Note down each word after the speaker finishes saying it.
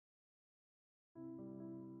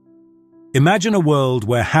Imagine a world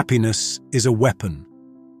where happiness is a weapon,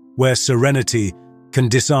 where serenity can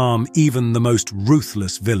disarm even the most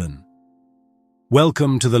ruthless villain.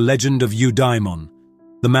 Welcome to the legend of Eudaimon,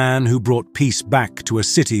 the man who brought peace back to a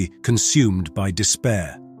city consumed by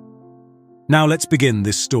despair. Now let's begin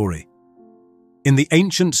this story. In the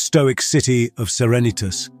ancient Stoic city of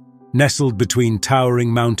Serenitus, nestled between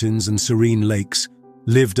towering mountains and serene lakes,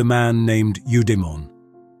 lived a man named Eudaimon.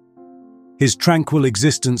 His tranquil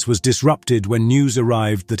existence was disrupted when news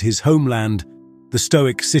arrived that his homeland, the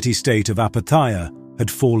Stoic city-state of Apatheia, had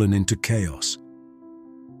fallen into chaos.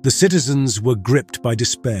 The citizens were gripped by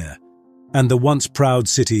despair, and the once proud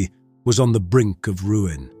city was on the brink of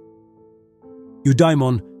ruin.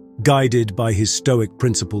 Eudaimon, guided by his Stoic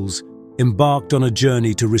principles, embarked on a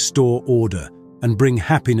journey to restore order and bring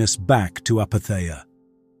happiness back to Apatheia.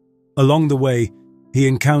 Along the way, he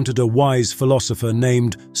encountered a wise philosopher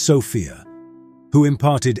named Sophia, who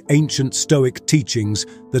imparted ancient Stoic teachings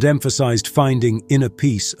that emphasized finding inner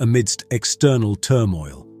peace amidst external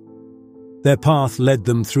turmoil. Their path led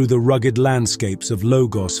them through the rugged landscapes of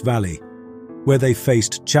Logos Valley, where they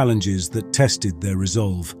faced challenges that tested their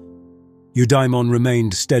resolve. Eudaimon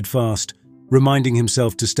remained steadfast, reminding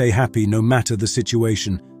himself to stay happy no matter the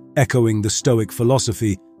situation, echoing the Stoic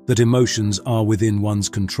philosophy that emotions are within one's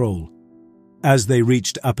control. As they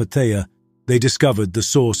reached Apatheia, they discovered the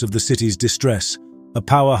source of the city's distress, a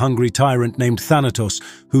power-hungry tyrant named Thanatos,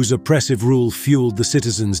 whose oppressive rule fueled the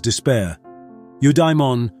citizens' despair.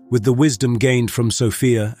 Eudaimon, with the wisdom gained from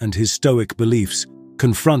Sophia and his Stoic beliefs,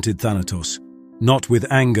 confronted Thanatos, not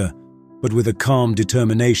with anger, but with a calm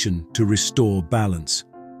determination to restore balance.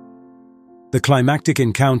 The climactic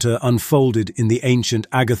encounter unfolded in the ancient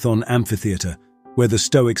Agathon amphitheater, where the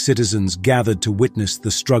Stoic citizens gathered to witness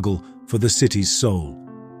the struggle for the city's soul.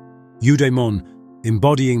 Eudaimon,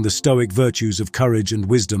 embodying the Stoic virtues of courage and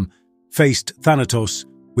wisdom, faced Thanatos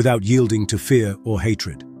without yielding to fear or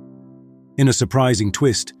hatred. In a surprising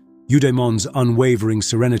twist, Eudaimon's unwavering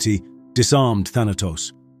serenity disarmed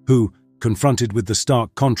Thanatos, who, confronted with the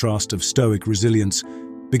stark contrast of Stoic resilience,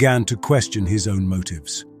 began to question his own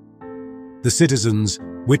motives. The citizens,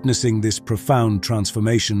 witnessing this profound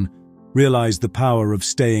transformation, realized the power of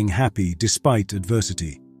staying happy despite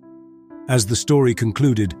adversity. As the story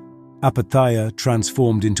concluded, Apatheia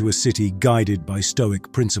transformed into a city guided by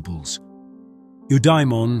Stoic principles.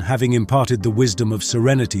 Eudaimon, having imparted the wisdom of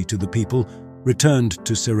serenity to the people, returned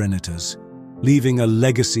to Serenitas, leaving a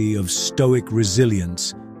legacy of Stoic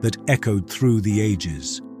resilience that echoed through the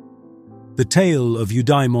ages. The tale of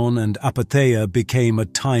Eudaimon and Apatheia became a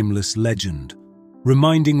timeless legend,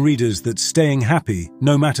 reminding readers that staying happy,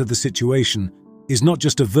 no matter the situation, is not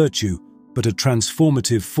just a virtue, but a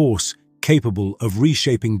transformative force capable of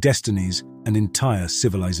reshaping destinies and entire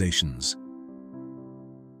civilizations.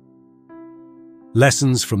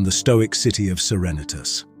 Lessons from the Stoic city of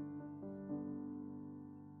Serenitas.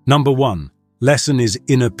 Number 1. Lesson is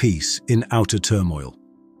inner peace in outer turmoil.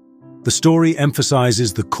 The story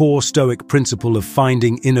emphasizes the core Stoic principle of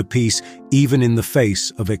finding inner peace even in the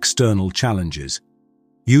face of external challenges.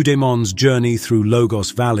 Eudaimon's journey through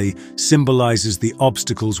Logos Valley symbolizes the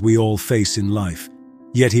obstacles we all face in life,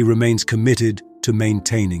 yet he remains committed to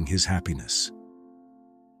maintaining his happiness.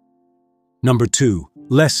 Number 2.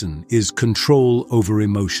 Lesson is control over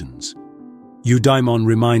emotions. Eudaimon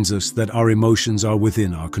reminds us that our emotions are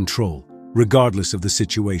within our control, regardless of the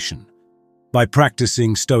situation. By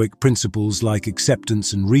practicing Stoic principles like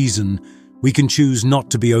acceptance and reason, we can choose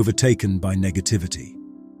not to be overtaken by negativity.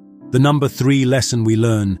 The number 3 lesson we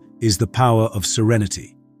learn is the power of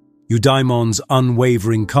serenity. Eudaimon's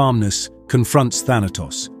unwavering calmness confronts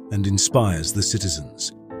Thanatos and inspires the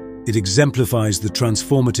citizens. It exemplifies the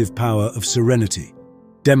transformative power of serenity,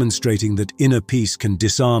 demonstrating that inner peace can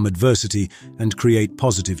disarm adversity and create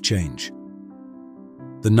positive change.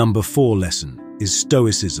 The number 4 lesson is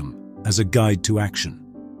Stoicism as a guide to action.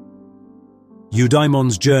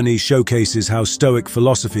 Eudaimon's journey showcases how Stoic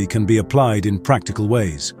philosophy can be applied in practical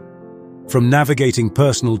ways. From navigating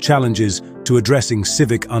personal challenges to addressing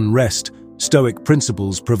civic unrest, Stoic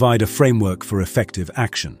principles provide a framework for effective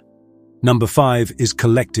action. Number 5 is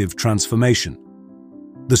collective transformation.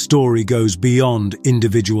 The story goes beyond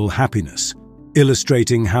individual happiness,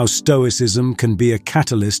 illustrating how Stoicism can be a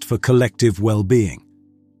catalyst for collective well-being.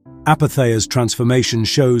 Apatheia's transformation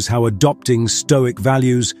shows how adopting Stoic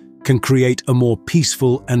values can create a more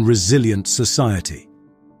peaceful and resilient society.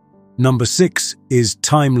 Number 6 is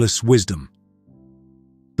timeless wisdom.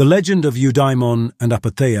 The legend of Eudaimon and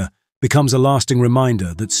Apatheia becomes a lasting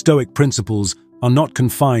reminder that Stoic principles are not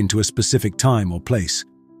confined to a specific time or place.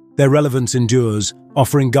 Their relevance endures,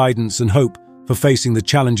 offering guidance and hope for for facing the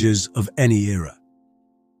challenges of any era.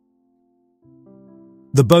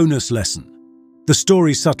 The bonus lesson. The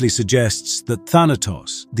story subtly suggests that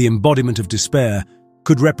Thanatos, the embodiment of despair,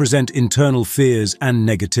 could represent internal fears and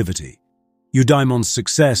negativity. Eudaimon's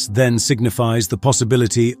success then signifies the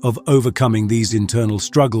possibility of overcoming these internal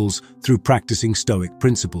struggles through practicing Stoic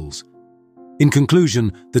principles. In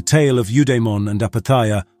conclusion, the tale of Eudaimon and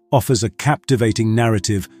Apatheia offers a captivating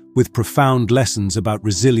narrative with profound lessons about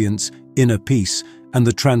resilience, inner peace, and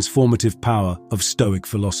the transformative power of Stoic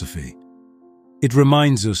philosophy. It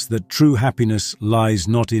reminds us that true happiness lies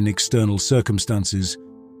not in external circumstances,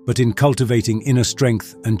 but in cultivating inner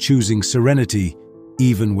strength and choosing serenity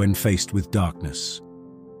even when faced with darkness.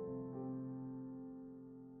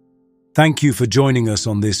 Thank you for joining us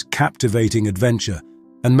on this captivating adventure,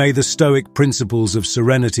 and may the Stoic principles of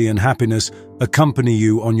serenity and happiness accompany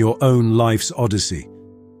you on your own life's odyssey.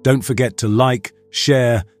 Don't forget to like,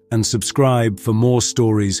 share, and subscribe for more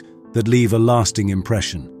stories that leave a lasting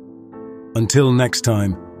impression. Until next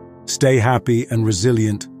time, stay happy and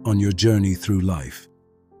resilient on your journey through life.